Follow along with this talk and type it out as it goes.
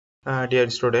Dear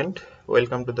student,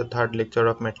 welcome to the third lecture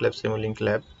of MATLAB Simulink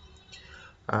lab.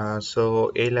 So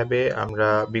এই ল্যাবে আমরা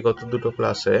বিগত দুটো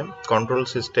ক্লাসে কন্ট্রোল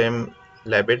সিস্টেম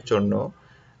ল্যাবের জন্য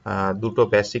দুটো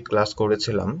বেসিক ক্লাস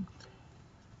করেছিলাম,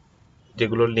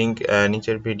 যেগুলোর লিংক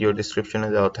নিচের ভিডিও ডেসক্রিপশনে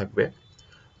দেওয়া থাকবে।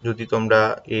 যদি তোমরা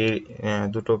এই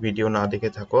দুটো ভিডিও না দেখে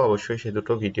থাকো, অবশ্যই সেই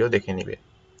দুটো ভিডিও দেখে নিবে।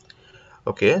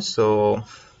 ওকে, সো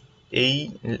এই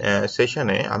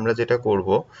সেশনে আমরা যেটা করব,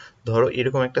 ধরো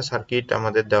এরকম একটা সার্কিট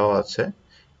আমাদের দেওয়া আছে।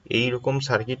 এই রকম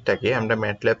সার্কিটটাকে আমরা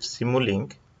MATLAB সিমুলিঙ্ক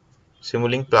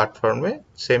প্ল্যাটফর্মে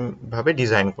সেম ভাবে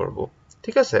ডিজাইন করব,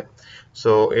 ঠিক আছে?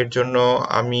 সো এর জন্য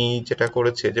আমি যেটা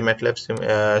করেছি যে MATLAB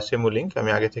সিমুলিঙ্ক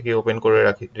আমি আগে থেকে ওপেন করে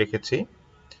রেখেছি।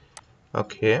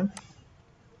 ওকে,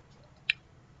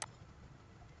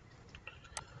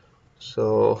 সো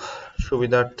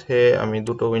সুবিধার্থে আমি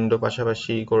দুটো উইন্ডো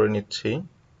পাশাপাশি করে নিচ্ছি।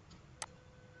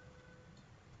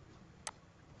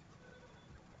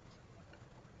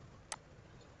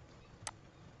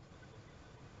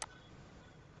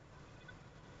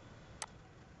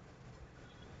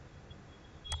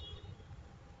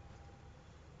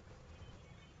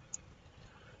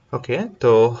 ওকে,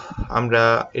 তো আমরা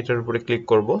এটার উপরে ক্লিক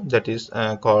করব, that is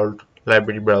called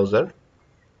library browser.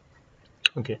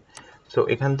 Okay, so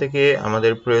এখান থেকে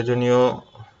আমাদের প্রয়োজনীয়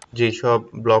যেই সব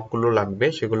ব্লকগুলো লাগবে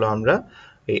সেগুলো আমরা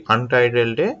এই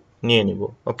আনটাইটেলডে নিয়ে নিব।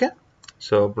 ওকে,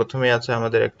 সো প্রথমে আছে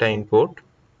আমাদের একটা ইনপুট,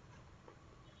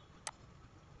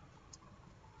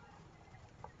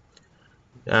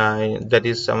 দ্যাট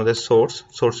ইজ আমাদের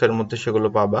সোর্সের মধ্যে সেগুলো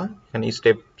পাবা। এখানে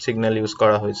স্টেপ সিগন্যাল ইউজ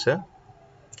করা হয়েছে।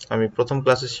 আমি প্রথম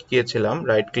ক্লাসে শিখিয়েছিলাম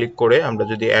রাইট ক্লিক করে আমরা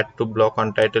যদি অ্যাড টু ব্লক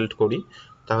আনটাইটেলড করি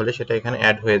তাহলে সেটা এখানে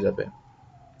অ্যাড হয়ে যাবে।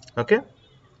 ওকে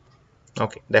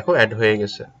ওকে, দেখো অ্যাড হয়ে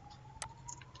গেছে।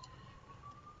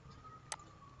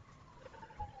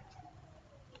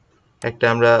 একটা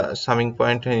আমরা সামিং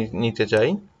পয়েন্ট নিতে চাই,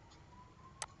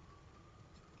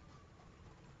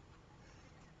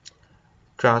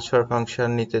 ট্রান্সফার ফাংশন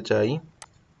নিতে চাই।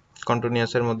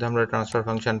 কন্টিনিউয়াসের মধ্যে আমরা ট্রান্সফার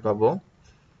ফাংশন পাবো।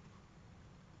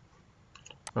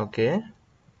 ওকে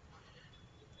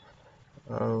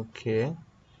ওকে,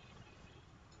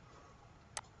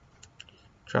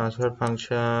 ট্রান্সফার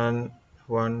ফাংশন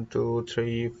 1 2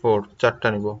 3 4 চারটা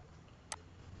নিব।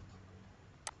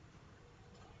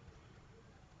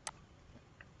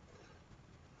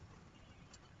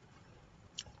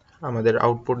 আমাদের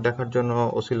আউটপুট দেখার জন্য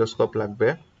অসিলোস্কোপ লাগবে।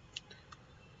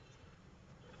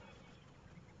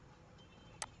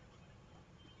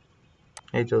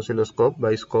 এই যে অসিলোস্কোপ বা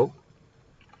স্কোপ।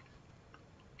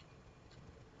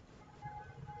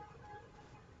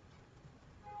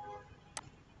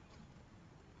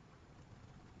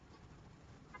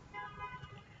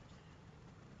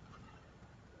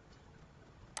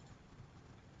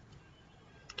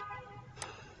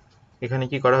 এখানে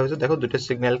কি করা হয়েছে দেখো, দুটো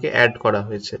সিগন্যালকে অ্যাড করা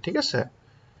হয়েছে, ঠিক আছে?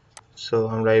 সো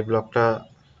আমরা এই ব্লকটা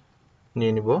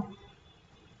নিয়ে নিব।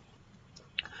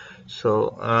 সো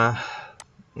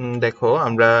দেখো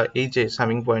আমরা এই যে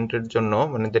সামিং পয়েন্টের জন্য,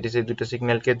 মানে দ্যাট ইজ এই দুটো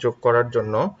সিগন্যালকে যোগ করার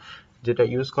জন্য যেটা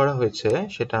ইউজ করা হয়েছে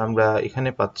সেটা আমরা এখানে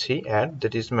পাচ্ছি অ্যাড,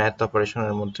 দ্যাট ইজ ম্যাথ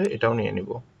অপারেশনের মধ্যে, এটাও নিয়ে নিব।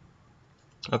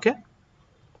 ওকে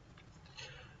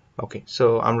ওকে, সো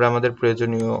আমরা আমাদের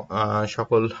প্রয়োজনীয়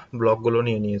সকল ব্লকগুলো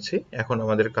নিয়ে নিয়েছি। এখন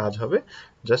আমাদের কাজ হবে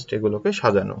জাস্ট এগুলোকে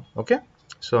সাজানো। ওকে,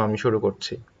 সো আমি শুরু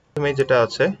করছি। প্রথমে যেটা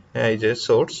আছে এই যে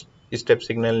সোর্স, স্টেপ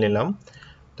সিগন্যাল নিলাম,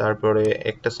 তারপরে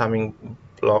একটা সামিং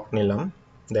ব্লক নিলাম।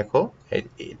 দেখো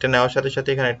এটা নেওয়ার সাথে সাথে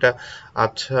এখানে একটা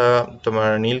আচ্ছা তোমার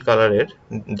নীল কালারের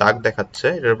দাগ দেখাচ্ছে,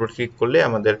 এটার উপর ক্লিক করলে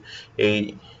আমাদের এই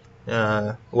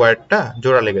ওয়্যারটা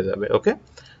জোড়া লেগে যাবে। ওকে,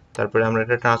 তারপরে আমরা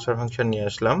একটা ট্রান্সফার ফাংশন নিয়ে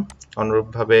আসলাম,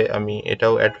 অনুরূপভাবে আমি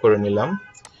এটাও অ্যাড করে নিলাম,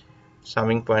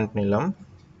 সামিং পয়েন্ট নিলাম।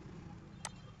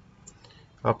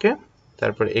 ওকে,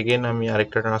 তারপর এগেন আমি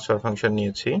আরেকটা ট্রান্সফার ফাংশন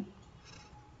নিয়েছি,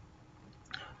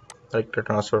 আরেকটা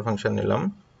ট্রান্সফার ফাংশন নিলাম।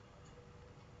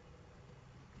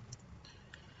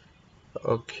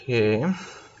 ওকে,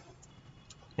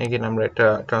 এগেন আমরা একটা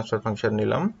ট্রান্সফার ফাংশন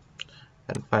নিলাম,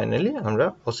 এন্ড ফাইনালি আমরা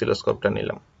অসিলোস্কোপটা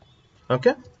নিলাম।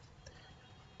 ওকে,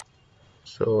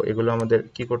 সো এগুলো আমাদের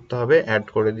কি করতে হবে, অ্যাড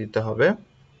করে দিতে হবে।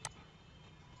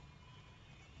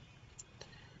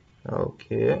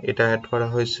 ওকে, এটা অ্যাড করা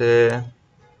হয়েছে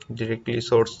ডিরেক্টলি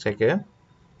সোর্স থেকে,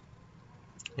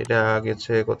 এটা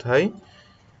গেছে কোথায়,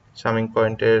 সামিং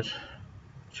পয়েন্টের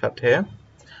সাথে।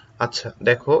 আচ্ছা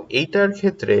দেখো এইটার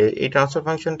ক্ষেত্রে, এই ট্রান্সফার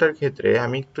ফাংশনটার ক্ষেত্রে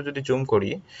আমি একটু যদি জুম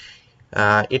করি,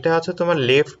 এটা আছে তোমার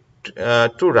লেফট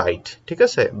টু রাইট, ঠিক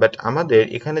আছে? বাট আমাদের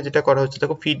এখানে যেটা করা হচ্ছে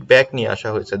দেখো, ফিডব্যাক নিয়ে আসা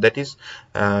হয়েছে,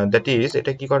 দ্যাট ইজ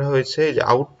এটা কি করা হয়েছে যে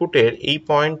আউটপুটের এই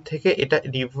পয়েন্ট থেকে এটা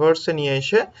রিভার্সে নিয়ে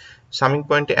এসে সামিং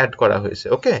পয়েন্টে অ্যাড করা হয়েছে।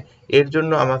 ওকে, এর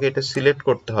জন্য আমাকে এটা সিলেক্ট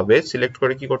করতে হবে। সিলেক্ট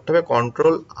করে কি করতে হবে,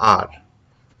 কন্ট্রোল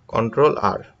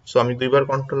আর। সো আমি দুইবার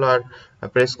কন্ট্রোল আর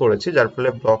প্রেস করেছি, যার ফলে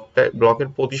ব্লকের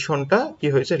পজিশনটা কি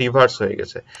হয়েছে, রিভার্স হয়ে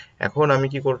গেছে। এখন আমি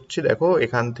কি করছি দেখো,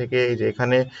 এখান থেকে এই যে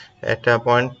এখানে একটা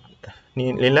পয়েন্ট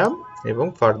নিলাম এবং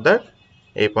ফার্দার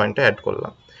এই পয়েন্টটা অ্যাড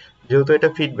করলাম। যেহেতু এটা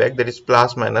feedback, that is plus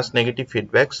minus negative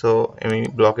feedback, so আমি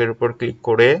ব্লকের উপর ক্লিক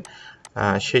করে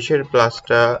শেষের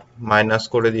প্লাসটা মাইনাস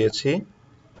করে দিয়েছি,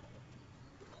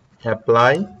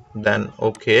 অ্যাপ্লাই, দেন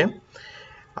ওকে।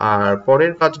 আর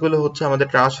পরের কাজগুলো হচ্ছে আমাদের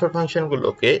ট্রান্সফার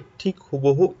ফাংশনগুলোকে ঠিক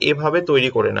হুবহু এভাবে তৈরি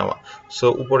করে নেওয়া। সো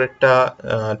উপরেরটা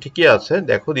ঠিকই আছে,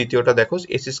 দেখো দ্বিতীয়টা দেখো,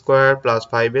 S square plus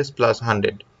 5s plus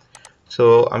 100। So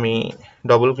আমি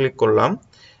ডবল ক্লিক করলাম,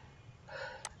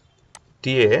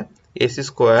 দিয়ে এস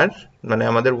স্কোয়ার মানে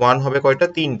আমাদের 1 হবে কয়টা,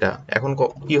 3টা। এখন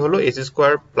কি হলো, S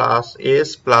square plus S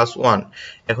plus 1।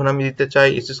 এখন আমি দিতে চাই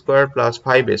এস স্কোয়ার প্লাস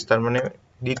 5s, তার মানে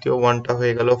দ্বিতীয় 1টা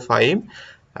হয়ে গেল 5,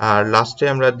 আর লাস্টে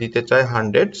আমরা দিতে চাই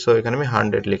 100, সো এখানে আমি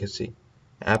 100 লিখেছি,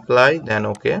 অ্যাপ্লাই, দেন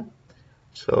ওকে।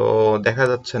 সো দেখা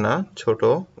যাচ্ছে না, ছোট,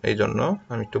 এই জন্য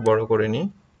আমি একটু বড় করে নিই।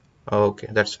 ওকে,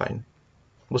 দ্যাটস ফাইন।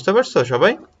 বুঝতে পারছো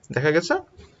সবাই, দেখা গেছে?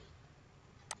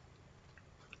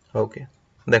 ওকে,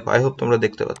 দেখো, আই হোপ তোমরা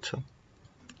দেখতে পাচ্ছ।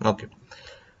 ওকে,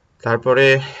 তারপরে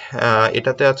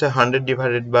এটাতে আছে 100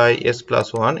 ডিভাইডেড বাই এস প্লাস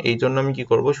 1। এই জন্য আমি কি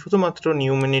করব, শুধুমাত্র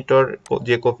নিউমিনেটর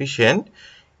যে কোফিশিয়েন্ট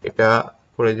এটা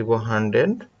করে দিব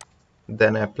 100,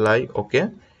 দেন অ্যাপ্লাই, ওকে।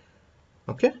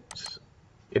 ওকে,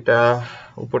 এটা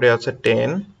উপরে আছে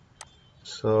 10,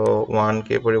 সো 1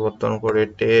 কে পরিবর্তন করে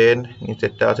 10,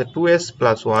 নিচেরটা আছে 2s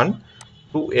plus 1,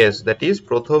 2s, that is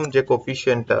প্রথম যে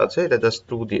কোফিশিয়েন্টটা আছে এটা জাস্ট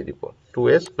 2 দিয়ে দিব,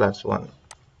 2s plus 1।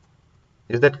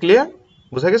 Is that clear?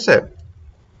 বুঝা গেছে?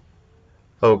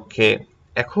 ওকে,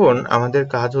 এখন আমাদের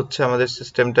কাজ হচ্ছে আমাদের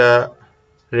সিস্টেমটা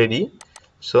রেডি।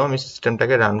 সো আমি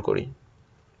সিস্টেমটাকে রান করি।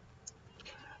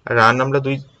 রান আমরা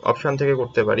দুই অপশন থেকে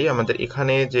করতে পারি। আমাদের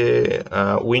এখানে যে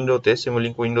উইন্ডোতে,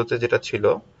 সিমুলিংক উইন্ডোতে যেটা ছিল,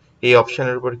 এই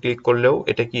অপশনের উপর ক্লিক করলেও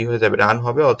এটা কি হয়ে যাবে, রান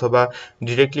হবে, অথবা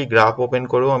ডিরেক্টলি গ্রাফ ওপেন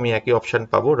করেও আমি একই অপশন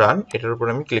পাবো, রান, এটার উপর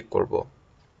আমি ক্লিক করব।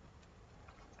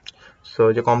 সো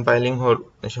যে কম্পাইলিং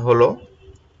হলো,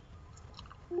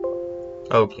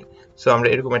 ওকে। সো আমরা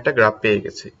এরকম একটা গ্রাফ পেয়ে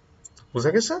গেছি। বুঝা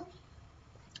গেছে?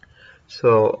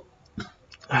 সো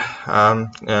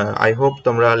আই হোপ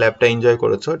তোমরা ল্যাবটা এনজয়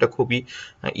করেছো। এটা খুবই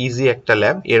ইজি একটা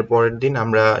ল্যাব। এর পরের দিন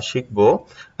আমরা শিখব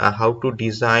how to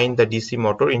design the DC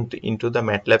motor into the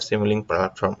MATLAB সিমুলিংক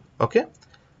platform. Okay,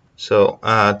 so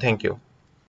thank you.